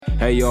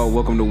Hey y'all,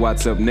 welcome to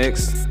What's Up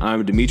Next.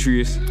 I'm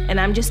Demetrius. And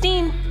I'm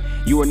Justine.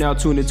 You are now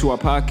tuned into our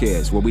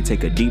podcast where we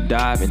take a deep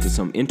dive into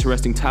some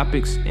interesting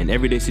topics and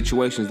everyday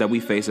situations that we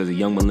face as a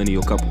young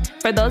millennial couple.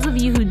 For those of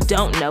you who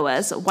don't know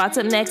us, What's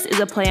Up Next is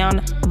a play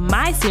on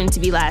my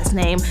soon-to-be last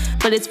name,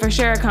 but it's for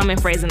sure a common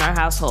phrase in our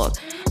household.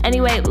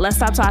 Anyway, let's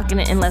stop talking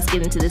and let's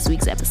get into this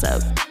week's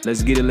episode.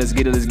 Let's get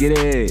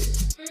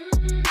it.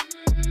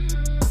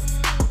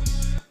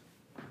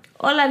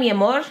 Hola, mi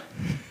amor.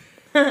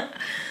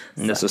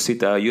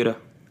 Necesita ayuda?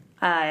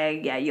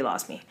 Yeah, you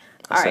lost me.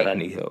 I said I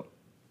need help.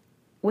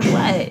 With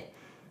what?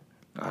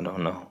 I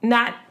don't know.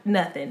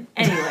 Nothing.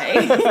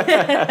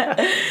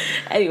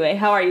 Anyway,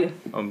 how are you?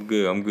 I'm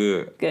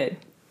good. Good.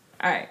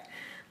 All right.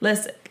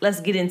 Let's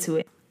get into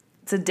it.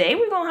 Today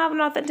we're going to have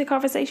an authentic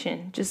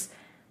conversation. Just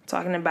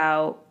talking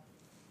about,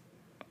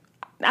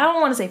 I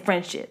don't want to say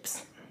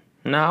friendships.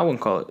 No, I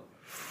wouldn't call it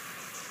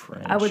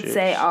friendships. I would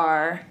say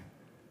our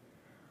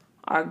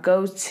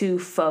go-to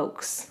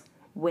folks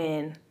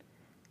when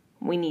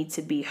we need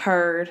to be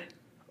heard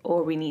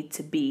or we need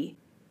to be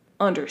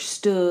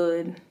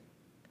understood,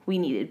 we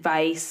need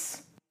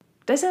advice.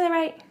 Did I say that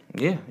right?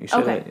 Yeah, you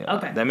said that. Yeah,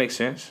 okay. That makes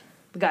sense.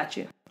 Got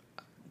you.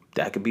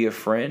 That could be a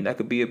friend, that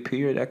could be a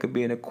peer, that could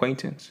be an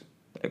acquaintance,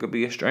 that could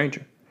be a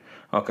stranger.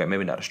 Okay,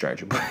 maybe not a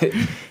stranger, but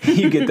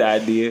you get the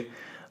idea.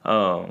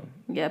 Yeah,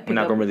 we're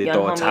not gonna really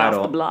throw a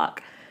title off the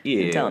block.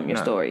 Yeah, and tell them your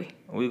story.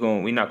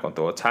 We're not gonna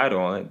throw a title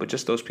on it, but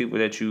just those people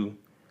that you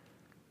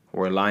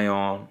rely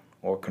on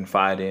or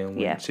confide in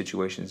when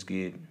situations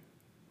get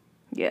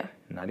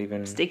not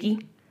even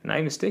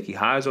sticky,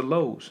 highs or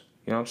lows.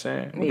 You know what I'm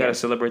saying? We gotta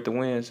celebrate the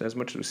wins as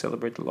much as we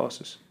celebrate the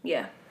losses.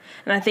 Yeah,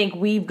 and I think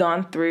we've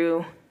gone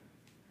through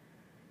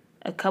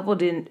a couple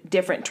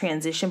different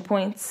transition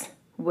points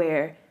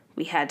where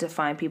we had to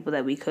find people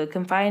that we could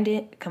confide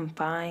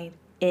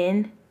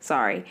in.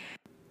 Sorry,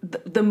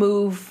 the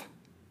move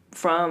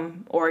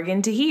from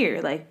Oregon to here,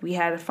 like we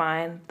had to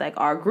find like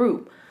our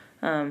group.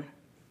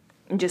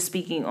 Just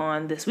speaking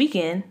on this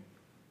weekend,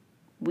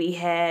 we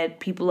had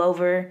people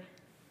over,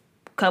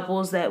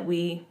 couples that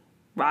we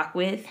rock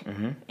with,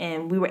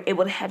 and we were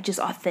able to have just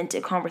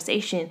authentic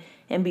conversation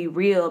and be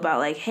real about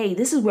like, hey,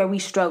 this is where we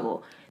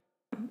struggle.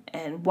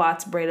 And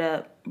Watts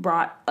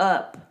brought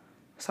up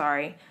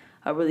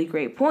a really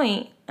great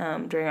point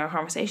during our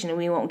conversation, and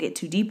we won't get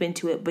too deep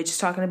into it, but just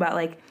talking about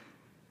like,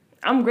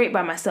 I'm great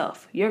by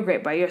myself, you're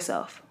great by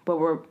yourself, but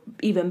we're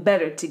even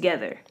better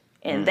together.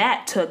 And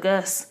that took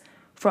us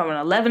from an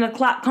 11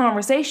 o'clock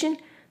conversation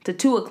to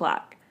 2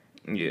 o'clock.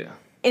 Yeah.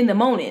 In the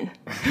morning.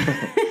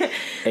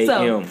 8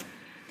 a.m.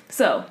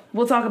 So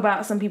we'll talk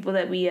about some people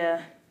that we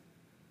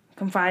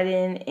confide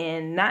in,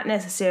 and not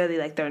necessarily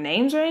like their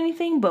names or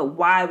anything, but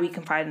why we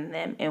confide in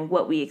them and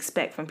what we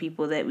expect from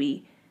people that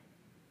we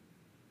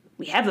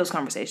have those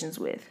conversations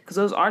with. Because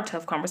those are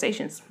tough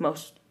conversations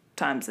most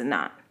times than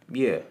not.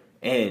 Yeah.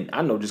 And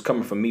I know, just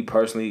coming from me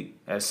personally,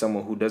 as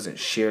someone who doesn't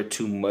share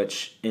too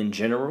much in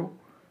general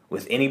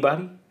with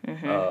anybody,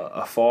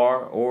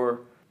 afar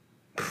or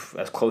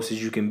as close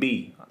as you can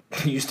be,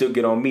 you still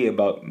get on me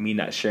about me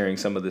not sharing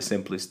some of the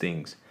simplest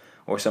things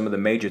or some of the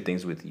major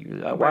things with you.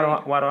 Like,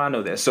 why do I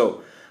know that?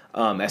 So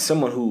as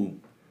someone who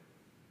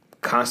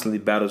constantly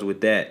battles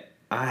with that,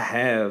 I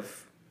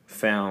have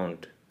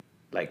found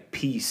like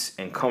peace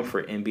and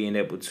comfort in being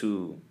able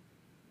to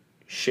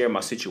share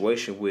my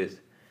situation with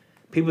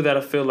people that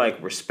I feel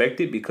like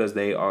respected because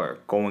they are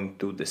going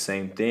through the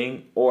same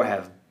thing or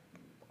have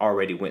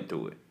already went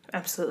through it.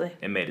 Absolutely.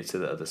 And made it to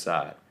the other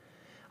side.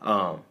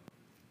 I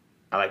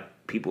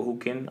like people who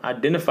can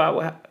identify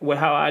with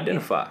how I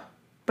identify. Yeah.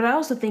 But I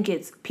also think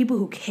it's people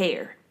who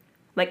care.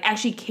 Like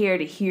actually care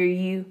to hear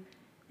you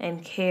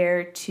and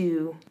care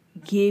to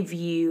give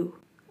you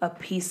a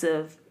piece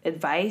of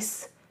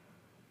advice,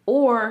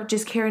 or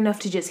just care enough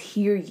to just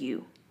hear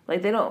you.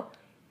 Like they don't.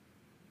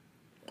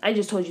 I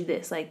just told you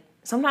this. Like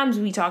sometimes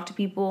we talk to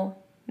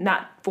people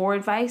not for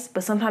advice,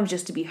 but sometimes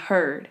just to be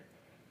heard.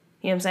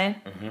 You know what I'm saying?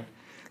 Mm-hmm.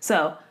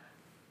 So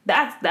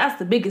that's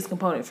the biggest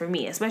component for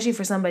me, especially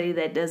for somebody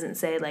that doesn't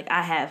say like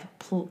I have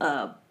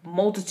a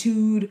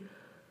multitude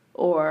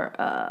or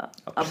a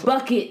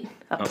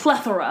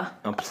plethora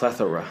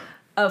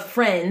of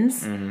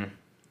friends. Mm-hmm.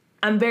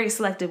 I'm very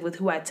selective with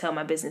who I tell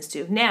my business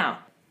to. Now,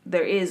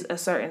 there is a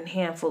certain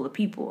handful of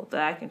people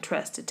that I can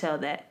trust to tell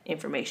that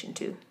information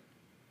to,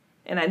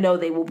 and I know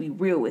they will be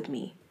real with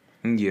me.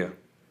 Yeah,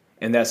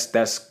 and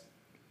that's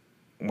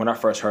when I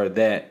first heard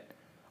that,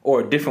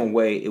 or a different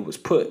way it was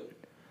put,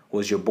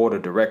 was your board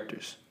of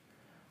directors.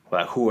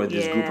 Like, who are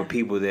this group of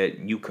people that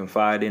you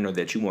confide in or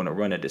that you want to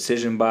run a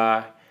decision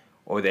by,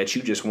 or that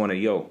you just want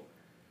to,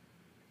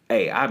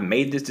 hey, I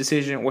made this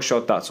decision. What's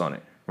your thoughts on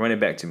it? Run it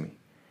back to me.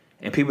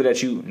 And people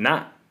that you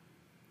not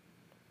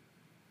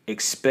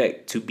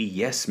expect to be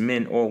yes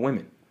men or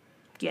women.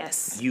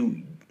 Yes.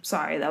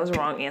 Sorry, that was the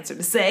wrong answer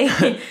to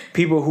say.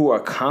 People who are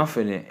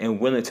confident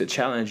and willing to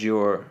challenge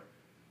your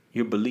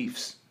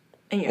beliefs.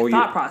 And your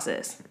thought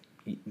process.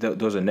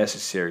 Those are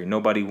necessary.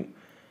 Nobody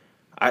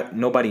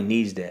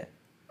needs that.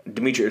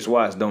 Demetrius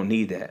Wise don't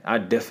need that. I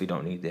definitely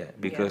don't need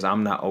that because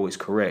I'm not always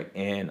correct,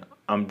 and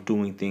I'm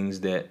doing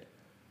things that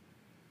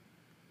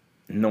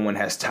no one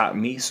has taught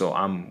me, so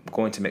I'm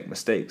going to make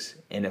mistakes.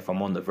 And if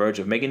I'm on the verge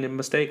of making a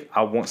mistake,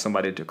 I want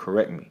somebody to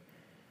correct me.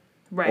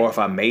 Right. Or if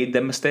I made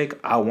that mistake,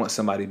 I want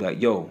somebody to be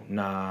like, yo,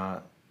 nah,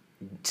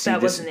 see,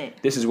 that wasn't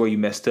it. This is where you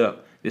messed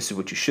up. This is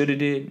what you should have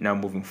did. Now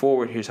moving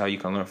forward, here's how you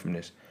can learn from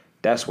this.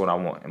 That's what I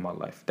want in my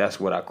life. That's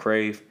what I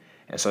crave.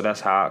 And so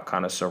that's how I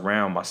kind of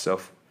surround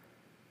myself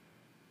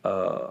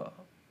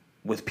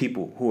with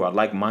people who are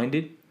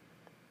like-minded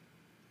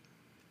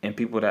and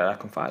people that I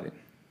confide in,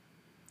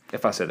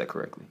 if I said that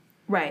correctly.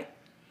 Right.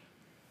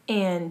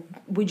 And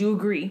would you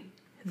agree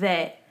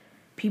that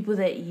people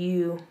that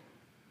you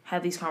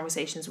have these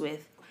conversations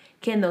with,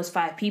 can those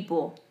 5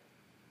 people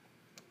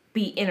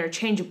be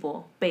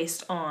interchangeable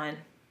based on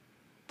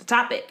the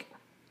topic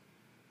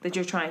that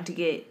you're trying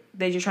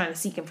to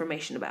seek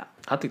information about?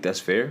 I think that's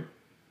fair.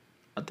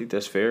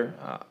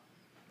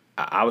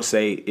 I would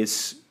say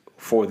it's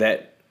for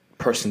that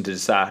person to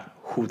decide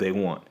who they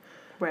want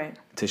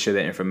to share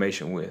that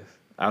information with.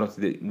 I don't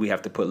think that we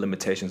have to put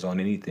limitations on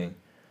anything.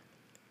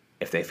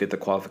 If they fit the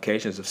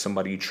qualifications of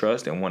somebody you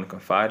trust and want to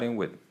confide in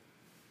with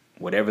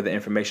whatever the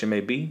information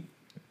may be,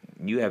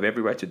 you have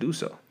every right to do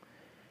so.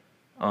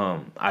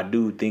 I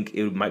do think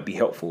it might be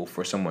helpful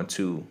for someone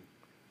to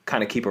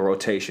kind of keep a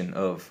rotation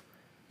of,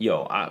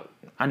 yo,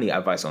 I need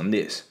advice on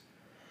this.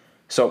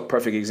 So,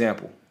 perfect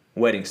example,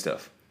 wedding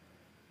stuff.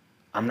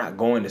 I'm not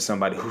going to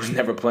somebody who's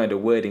never planned a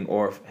wedding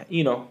or,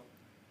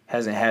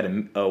 hasn't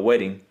had a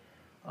wedding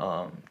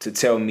to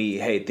tell me,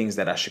 hey, things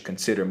that I should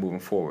consider moving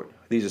forward.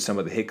 These are some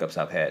of the hiccups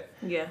I've had.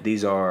 Yeah.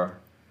 These are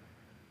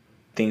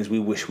things we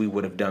wish we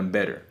would have done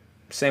better.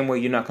 Same way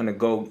you're not going to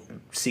go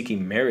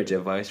seeking marriage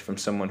advice from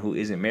someone who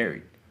isn't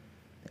married.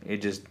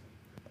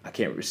 I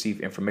can't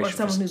receive information. Or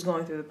someone who's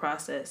going through the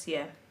process,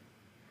 yeah.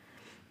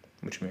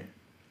 What you mean?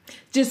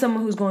 Just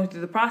someone who's going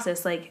through the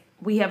process. Like,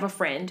 we have a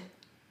friend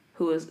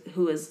who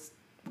is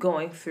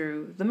going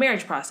through the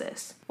marriage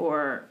process,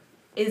 or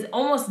is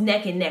almost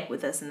neck and neck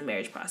with us in the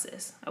marriage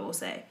process, I will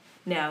say.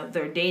 Now,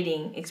 their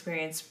dating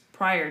experience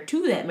prior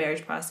to that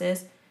marriage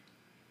process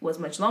was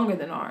much longer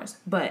than ours,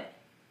 but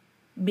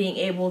being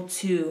able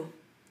to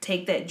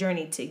take that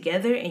journey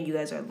together and you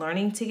guys are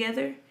learning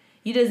together,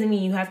 it doesn't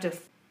mean you have to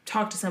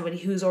talk to somebody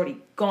who's already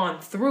gone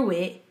through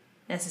it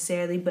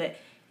necessarily, but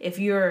if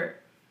you're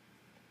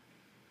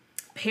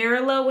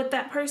parallel with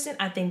that person,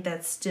 I think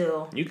that's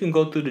still... You can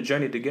go through the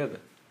journey together.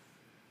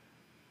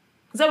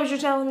 Is that what you're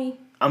telling me?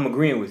 I'm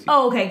agreeing with you.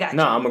 Oh, okay, gotcha.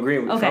 No, I'm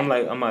agreeing with you. Okay.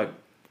 I'm like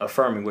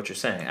affirming what you're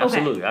saying.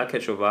 Absolutely. I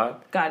catch your vibe.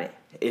 Got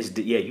it.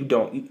 You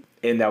don't,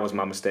 and that was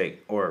my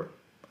mistake. Or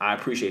I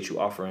appreciate you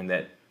offering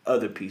that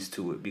other piece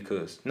to it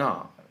because,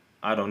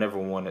 I don't ever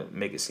want to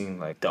make it seem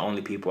like the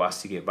only people I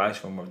seek advice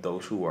from are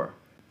those who are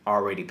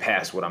already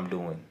past what I'm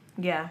doing.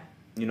 Yeah.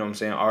 You know what I'm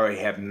saying? Already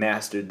have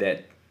mastered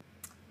that.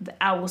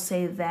 I will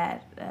say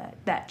that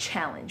that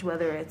challenge,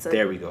 whether it's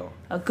there we go.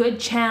 A good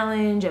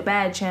challenge, a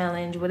bad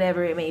challenge,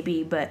 whatever it may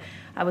be, but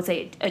I would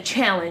say a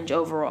challenge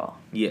overall.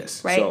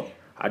 Yes. Right? So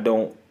I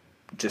don't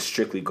just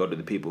strictly go to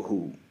the people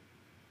who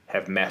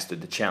have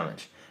mastered the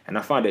challenge. And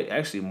I find it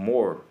actually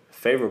more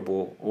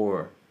favorable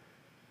or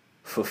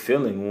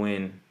fulfilling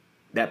when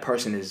that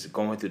person is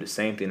going through the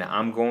same thing that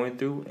I'm going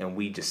through and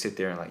we just sit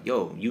there and like,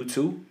 yo, you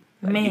too?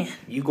 Like, man.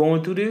 You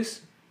going through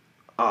this?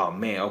 Oh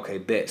man, okay,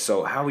 bet.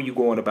 So how are you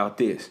going about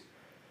this?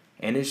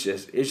 And it's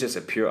just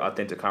a pure,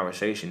 authentic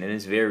conversation, and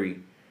it's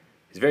very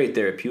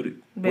therapeutic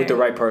with the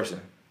right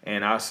person.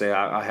 And I'll say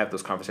I have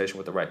those conversations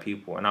with the right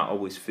people, and I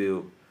always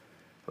feel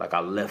like I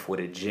left with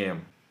a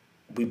gem.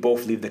 We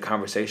both leave the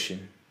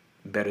conversation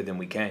better than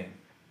we came,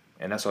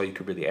 and that's all you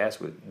could really ask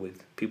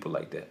with people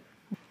like that.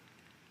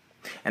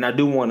 And I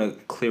do want to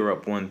clear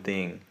up one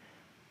thing.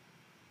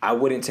 I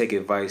wouldn't take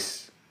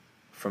advice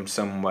from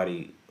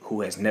somebody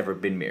who has never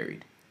been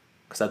married.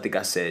 Because I think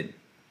I said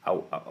I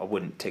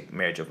wouldn't take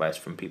marriage advice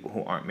from people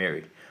who aren't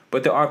married.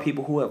 But there are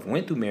people who have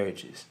went through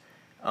marriages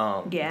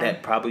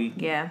that probably,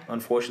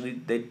 unfortunately,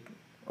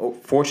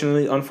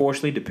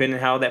 unfortunately, depending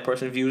on how that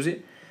person views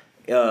it,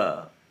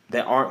 that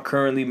aren't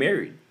currently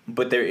married.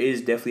 But there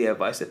is definitely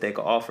advice that they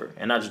could offer.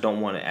 And I just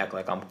don't want to act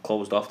like I'm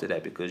closed off to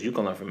that because you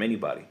can learn from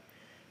anybody.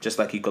 Just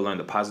like you can learn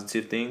the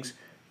positive things,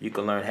 you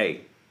can learn,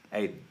 hey,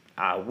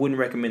 I wouldn't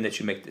recommend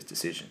that you make this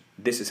decision.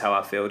 This is how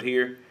I failed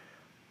here.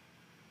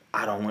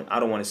 I don't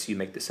want to see you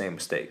make the same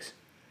mistakes.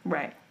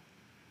 Right.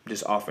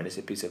 Just offering this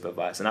a piece of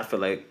advice. And I feel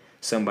like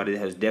somebody that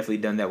has definitely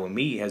done that with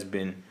me has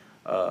been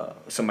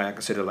somebody I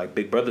consider like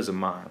big brothers of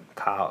mine,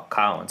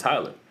 Kyle and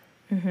Tyler.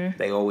 Mm-hmm.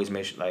 They always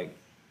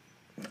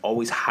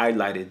always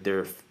highlighted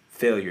their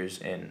failures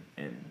and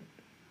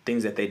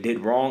things that they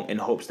did wrong in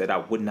hopes that I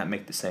would not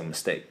make the same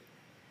mistake.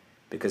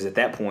 Because at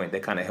that point, they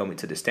kind of held me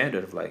to the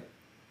standard of like,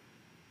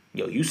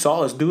 yo, you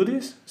saw us do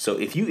this. So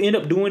if you end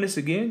up doing this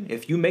again,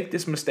 if you make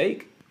this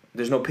mistake,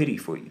 there's no pity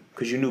for you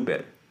because you knew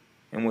better.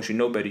 And once you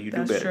know better, you do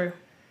better. That's true.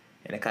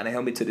 And it kind of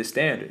held me to the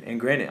standard. And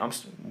granted,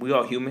 we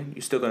all human.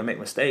 You're still going to make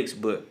mistakes.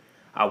 But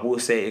I will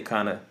say it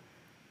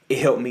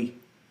helped me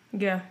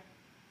Yeah.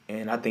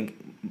 And I think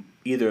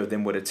either of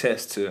them would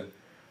attest to,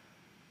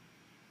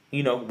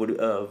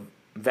 would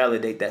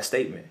validate that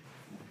statement.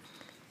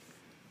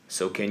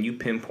 So can you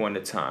pinpoint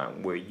a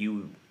time where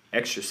you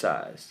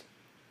exercised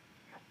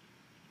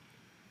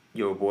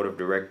your board of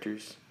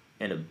directors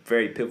in a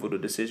very pivotal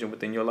decision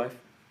within your life?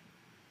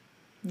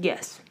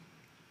 Yes.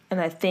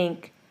 And I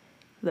think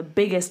the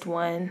biggest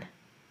one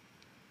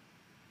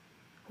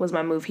was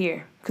my move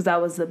here, because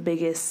that was the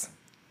biggest,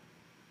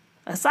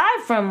 aside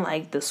from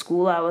like the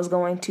school I was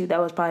going to, that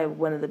was probably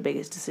one of the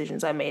biggest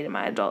decisions I made in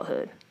my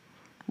adulthood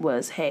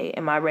was, hey,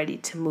 am I ready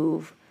to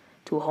move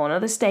to a whole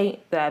other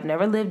state that I've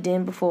never lived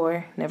in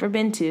before, never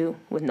been to,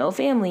 with no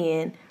family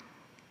in?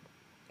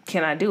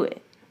 Can I do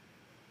it?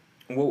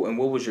 And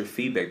what was your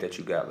feedback that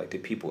you got? Like,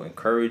 did people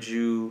encourage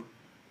you?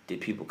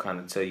 Did people kind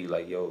of tell you,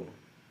 like, yo,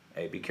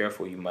 hey, be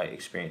careful, you might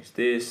experience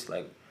this?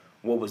 Like,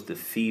 what was the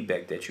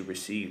feedback that you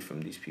received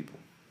from these people?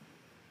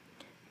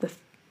 The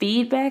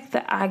feedback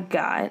that I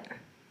got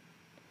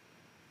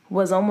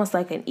was almost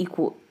like an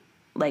equal,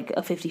 like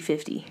a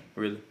 50-50.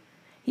 Really?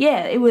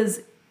 Yeah, it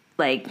was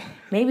like,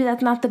 maybe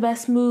that's not the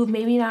best move,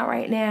 maybe not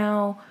right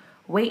now.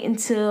 Wait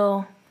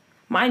until,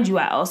 mind you,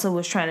 I also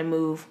was trying to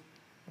move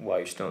while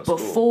you're still in school.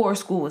 Before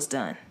school was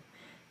done.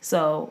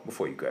 So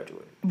before you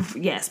graduated.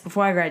 Yes,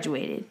 before I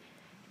graduated.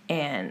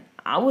 And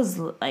I was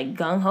like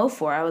gung-ho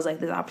for it. I was like,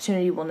 this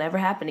opportunity will never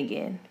happen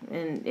again.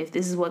 And if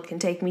this is what can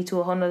take me to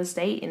a whole nother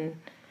state and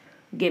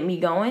get me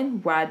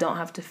going, where I don't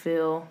have to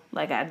feel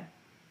like I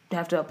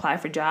have to apply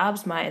for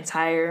jobs my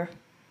entire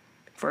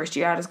first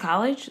year out of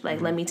college, like,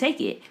 let me take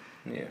it.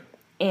 Yeah.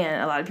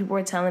 And a lot of people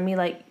were telling me,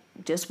 like,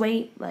 just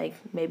wait, like,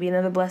 maybe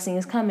another blessing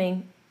is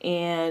coming.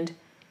 And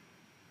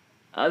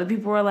other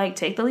people were like,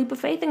 take the leap of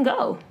faith and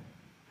go.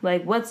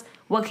 Like,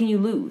 what can you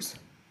lose?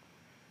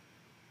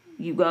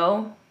 You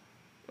go,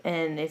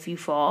 and if you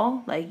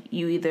fall, like,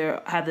 you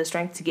either have the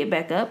strength to get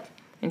back up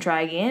and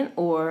try again,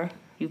 or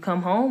you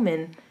come home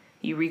and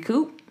you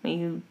recoup and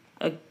you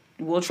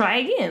will try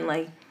again.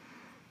 Like,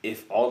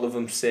 if all of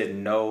them said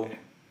no,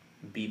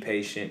 be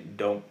patient,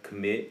 don't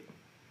commit,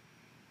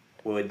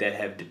 would that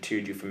have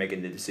deterred you from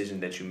making the decision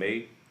that you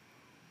made?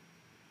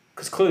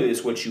 Because clearly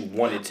it's what you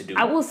wanted to do.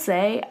 I will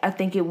say, I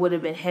think it would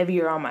have been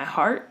heavier on my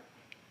heart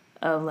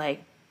of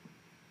like,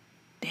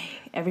 dang,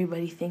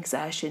 everybody thinks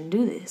I shouldn't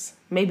do this.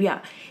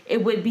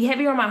 It would be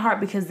heavier on my heart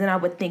because then I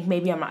would think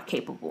maybe I'm not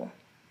capable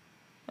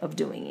of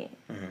doing it.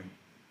 Mm-hmm.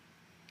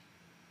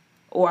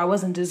 Or I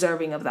wasn't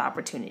deserving of the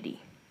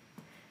opportunity.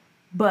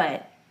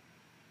 But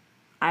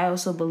I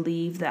also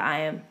believe that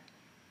I am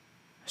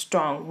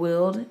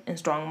strong-willed and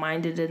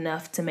strong-minded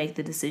enough to make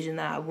the decision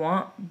that I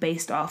want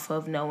based off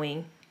of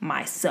knowing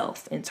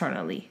myself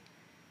internally.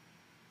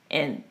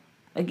 And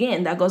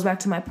again, that goes back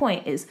to my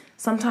point is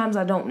sometimes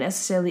I don't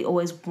necessarily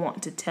always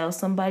want to tell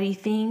somebody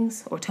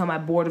things or tell my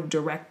board of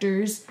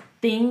directors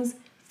things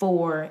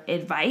for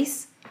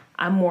advice.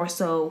 I more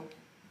so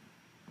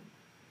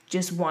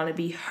just want to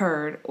be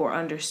heard or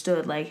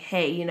understood, like,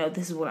 hey,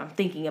 this is what I'm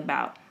thinking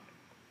about.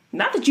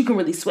 Not that you can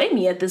really sway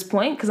me at this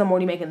point because I'm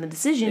already making the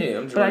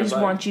decision, but I just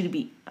want you to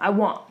be, I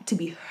want to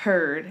be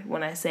heard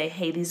when I say,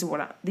 hey, these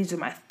are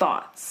my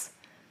thoughts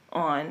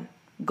on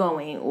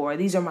going, or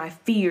these are my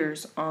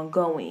fears on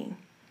going,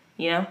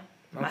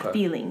 my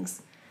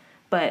feelings.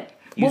 But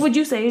what would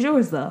you say is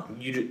yours, though?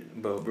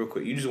 But real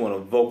quick, you just want to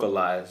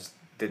vocalize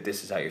that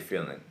this is how you're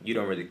feeling. You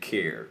don't really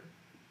care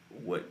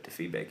what the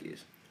feedback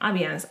is. I'll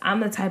be honest,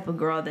 I'm the type of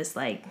girl that's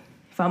like,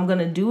 if I'm going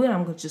to do it,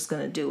 I'm just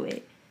going to do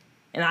it.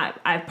 And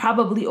I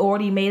probably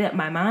already made up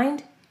my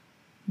mind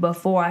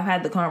before I've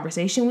had the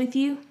conversation with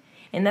you.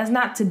 And that's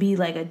not to be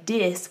like a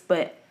diss,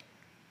 but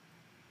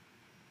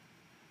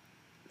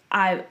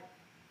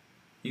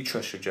you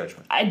trust your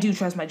judgment. I do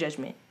trust my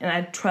judgment. And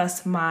I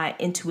trust my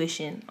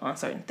intuition on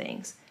certain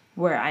things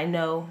where I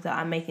know that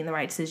I'm making the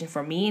right decision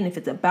for me. And if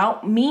it's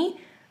about me,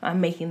 I'm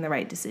making the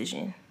right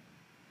decision.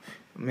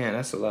 Man,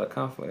 that's a lot of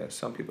confidence.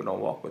 Some people don't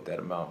walk with that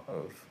amount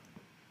of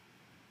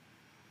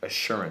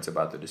assurance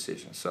about the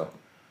decision.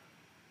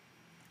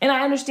 And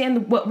I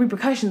understand what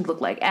repercussions look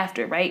like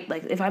after, right?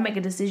 Like, if I make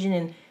a decision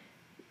and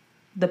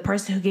the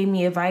person who gave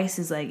me advice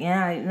is like,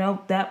 yeah,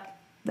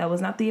 that was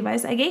not the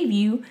advice I gave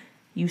you.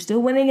 You still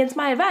went against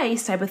my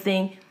advice type of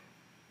thing.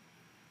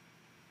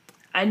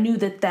 I knew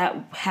that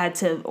had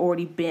to have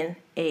already been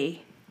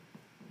a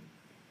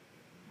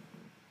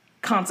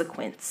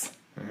consequence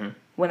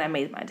when I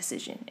made my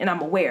decision. And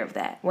I'm aware of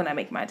that when I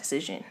make my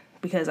decision.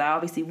 Because I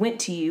obviously went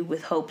to you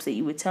with hopes that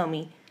you would tell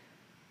me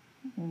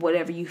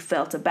whatever you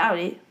felt about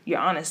it, your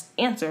honest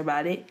answer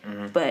about it.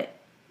 Mm-hmm. But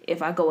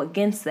if I go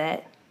against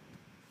that,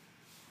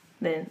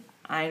 then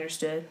I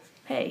understood,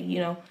 hey,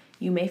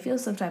 you may feel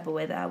some type of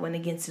way that I went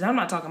against it. I'm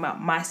not talking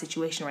about my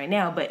situation right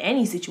now, but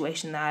any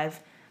situation that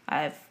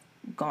I've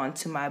gone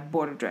to my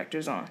board of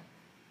directors on.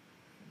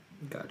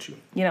 Got you.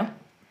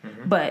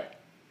 Mm-hmm. But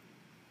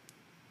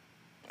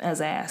as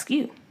I ask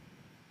you,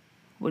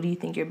 what do you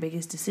think your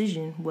biggest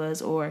decision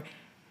was, or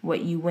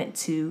what you went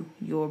to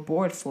your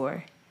board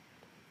for?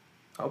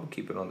 I would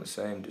keep it on the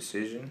same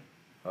decision.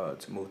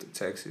 to move to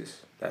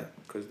Texas.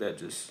 Because that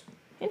just...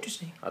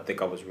 Interesting. I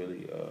think I was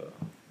really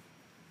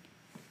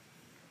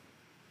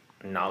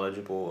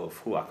knowledgeable of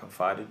who I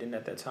confided in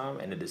at that time,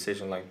 and a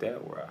decision like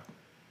that where I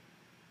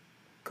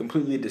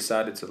completely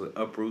decided to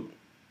uproot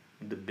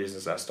the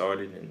business I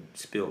started and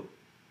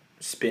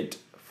spent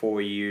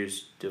 4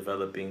 years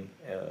developing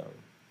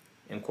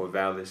in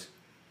Corvallis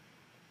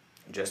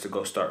just to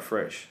go start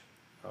fresh,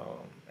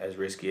 as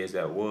risky as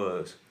that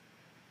was.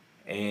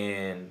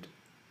 And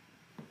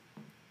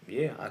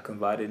yeah, I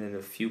confided in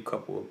a few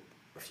couple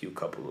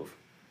of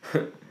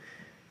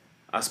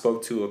I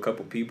spoke to a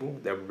couple people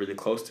that were really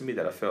close to me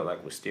that I felt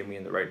like would steer me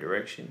in the right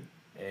direction.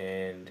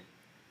 And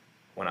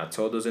when I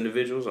told those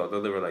individuals, although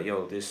they were like,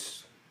 yo,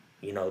 this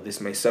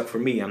may suck for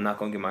me, I'm not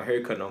going to get my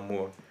hair cut no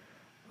more.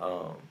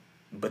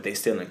 But they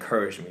still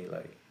encouraged me,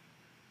 like,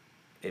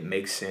 it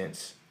makes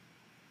sense,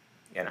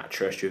 and I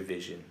trust your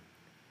vision.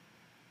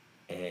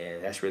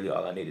 And that's really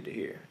all I needed to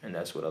hear. And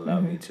that's what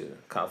allowed me to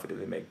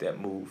confidently make that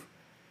move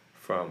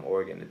from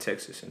Oregon to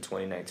Texas in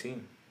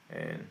 2019.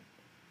 And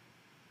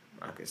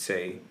I could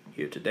say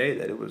here today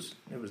that it was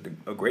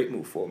a great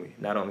move for me,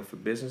 not only for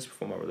business, but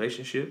for my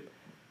relationship.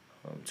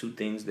 Two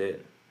things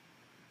that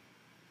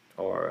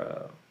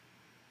are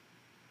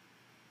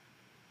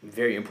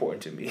very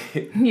important to me.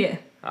 Yeah.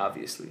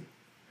 Obviously.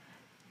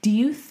 Do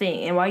you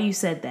think, and while you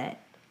said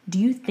that, do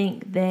you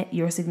think that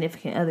your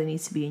significant other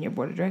needs to be in your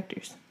board of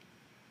directors?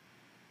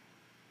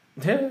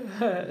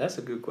 That's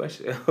a good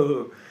question.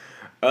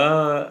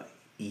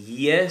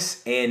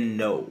 Yes and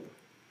no.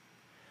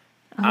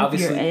 I hope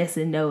Obviously, your yes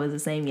and no is the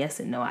same yes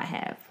and no I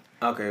have.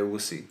 Okay, we'll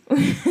see.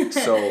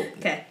 So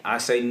Okay. I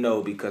say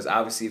no because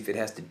obviously if it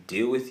has to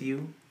deal with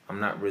you, I'm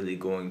not really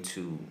going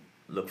to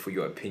look for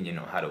your opinion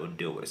on how to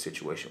deal with a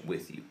situation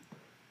with you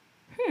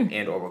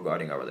and or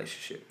regarding our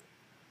relationship.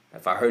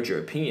 If I heard your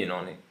opinion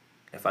on it,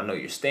 if I know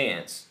your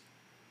stance,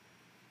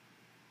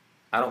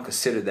 I don't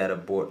consider that a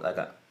board.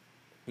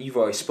 You've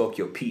already spoke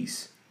your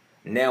piece.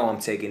 Now I'm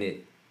taking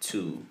it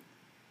to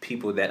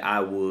people that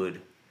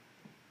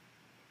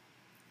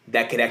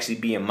that could actually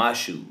be in my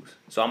shoes.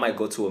 So I might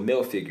go to a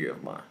male figure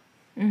of mine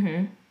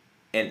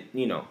and,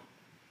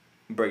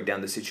 break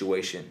down the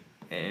situation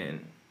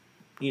and,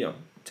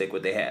 take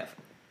what they have.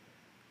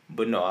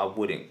 But no, I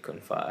wouldn't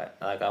confide.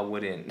 Like, I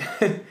wouldn't...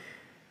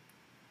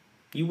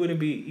 You wouldn't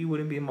be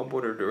in my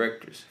board of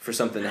directors for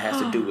something that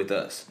has to do with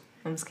us.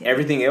 I'm scared.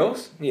 Everything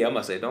else, yeah, I'm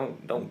gonna say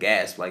don't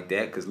gasp like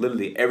that, because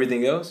literally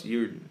everything else,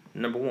 you're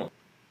number one.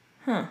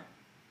 Huh.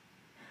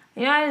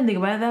 I didn't think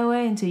about it that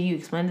way until you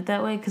explained it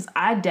that way, because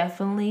I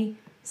definitely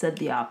said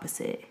the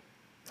opposite.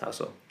 How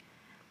so?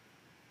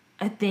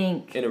 I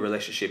think... In a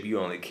relationship, you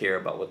only care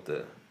about what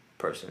the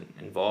person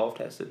involved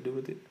has to do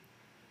with it?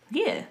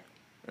 Yeah.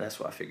 And that's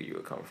where I figured you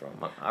would come from.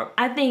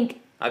 I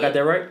think... I got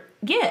that right?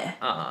 Yeah.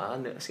 I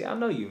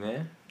know you,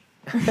 man.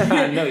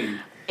 I know you.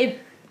 If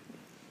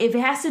it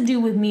has to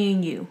do with me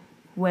and you,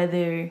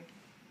 whether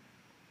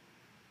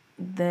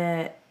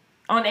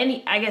on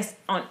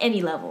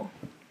any level,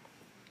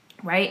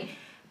 right?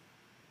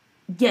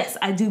 Yes,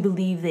 I do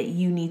believe that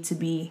you need to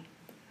be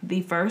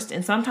the first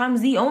and sometimes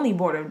the only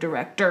board of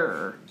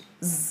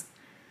directors.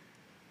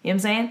 You know what I'm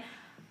saying?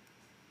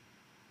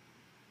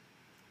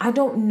 I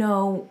don't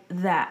know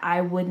that I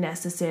would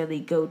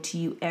necessarily go to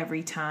you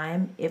every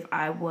time if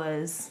I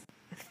was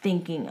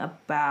thinking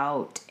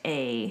about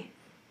a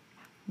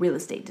real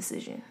estate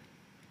decision.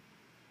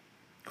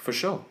 For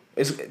sure.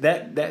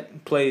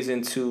 That plays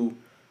into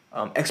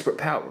expert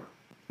power,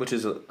 which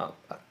is I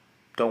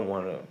don't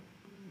want to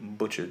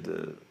butcher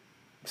the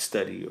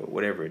study or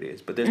whatever it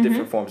is, but there's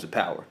different forms of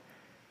power.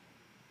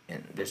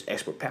 And there's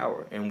expert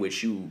power in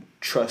which you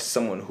trust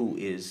someone who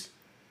is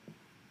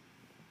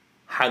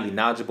highly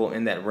knowledgeable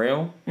in that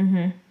realm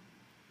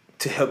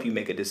to help you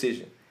make a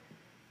decision.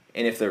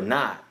 And if they're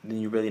not,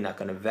 then you're really not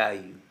going to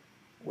value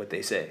what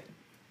they say.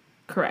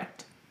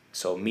 Correct.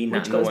 So me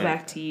not knowing, goes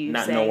back to you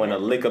not saying knowing that. a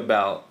lick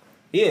about,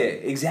 yeah,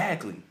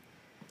 exactly.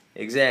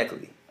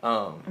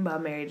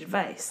 About marriage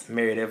advice.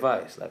 Married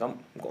advice. Like I'm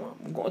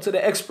going to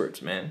the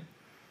experts, man.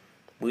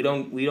 We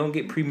don't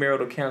get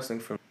premarital counseling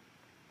from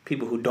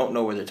people who don't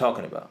know what they're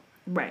talking about.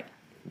 Right.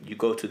 You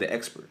go to the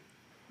expert.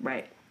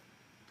 Right.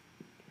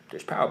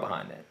 There's power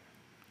behind that.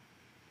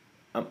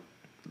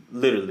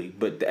 Literally,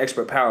 but the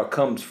expert power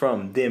comes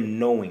from them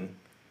knowing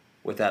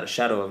without a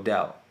shadow of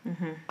doubt,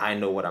 I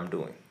know what I'm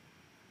doing.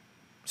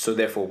 So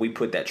therefore, we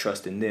put that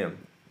trust in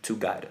them to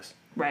guide us.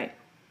 Right.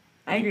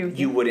 I agree with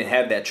you. You wouldn't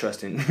have that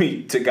trust in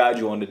me to guide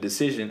you on the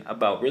decision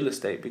about real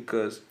estate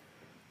because,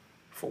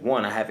 for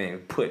one, I haven't even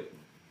put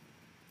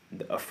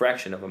a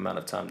fraction of amount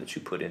of time that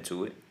you put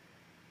into it.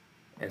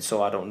 And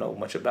so I don't know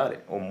much about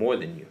it, or more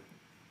than you.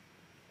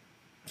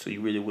 So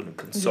you really wouldn't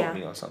consult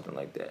me on something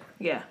like that.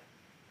 Yeah.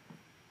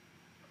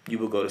 You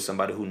would go to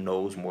somebody who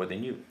knows more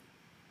than you.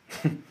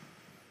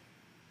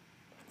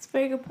 It's a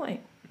very good point.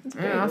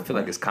 I feel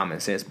like it's common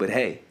sense, but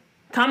hey.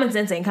 Common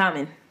sense ain't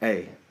common.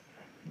 Hey,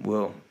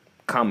 well,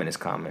 common is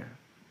common.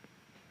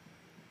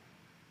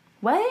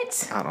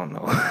 What? I don't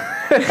know.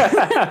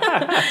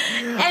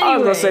 I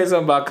was gonna say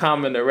something about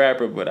Common the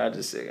rapper, but I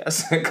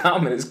said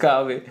Common is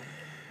Common.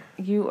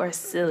 You are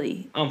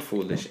silly. I'm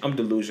foolish. I'm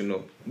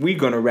delusional. We're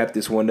gonna wrap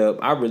this one up.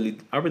 I really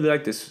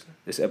like this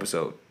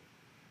episode,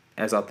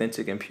 as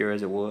authentic and pure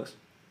as it was.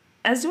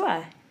 As do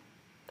I.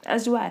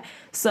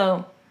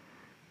 So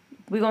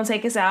we're gonna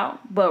take us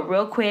out, but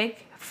real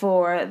quick,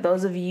 for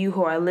those of you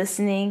who are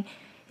listening,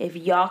 if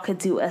y'all could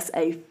do us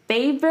a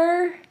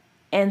favor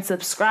and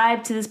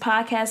subscribe to this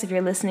podcast if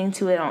you're listening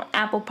to it on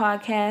Apple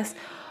Podcasts.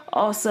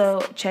 Also,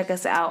 check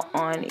us out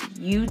on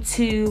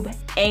YouTube,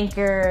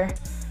 Anchor,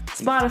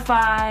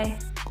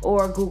 Spotify,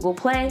 or Google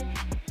Play.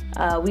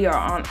 We are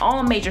on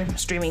all major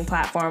streaming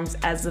platforms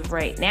as of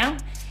right now.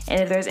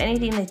 And if there's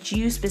anything that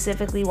you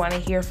specifically want to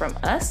hear from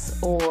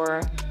us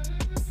or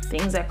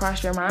things that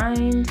cross your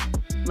mind,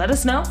 let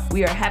us know.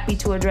 We are happy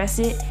to address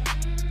it.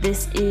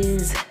 This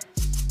is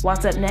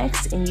What's Up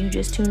Next, and you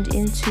just tuned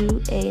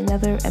into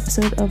another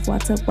episode of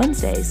What's Up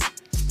Wednesdays.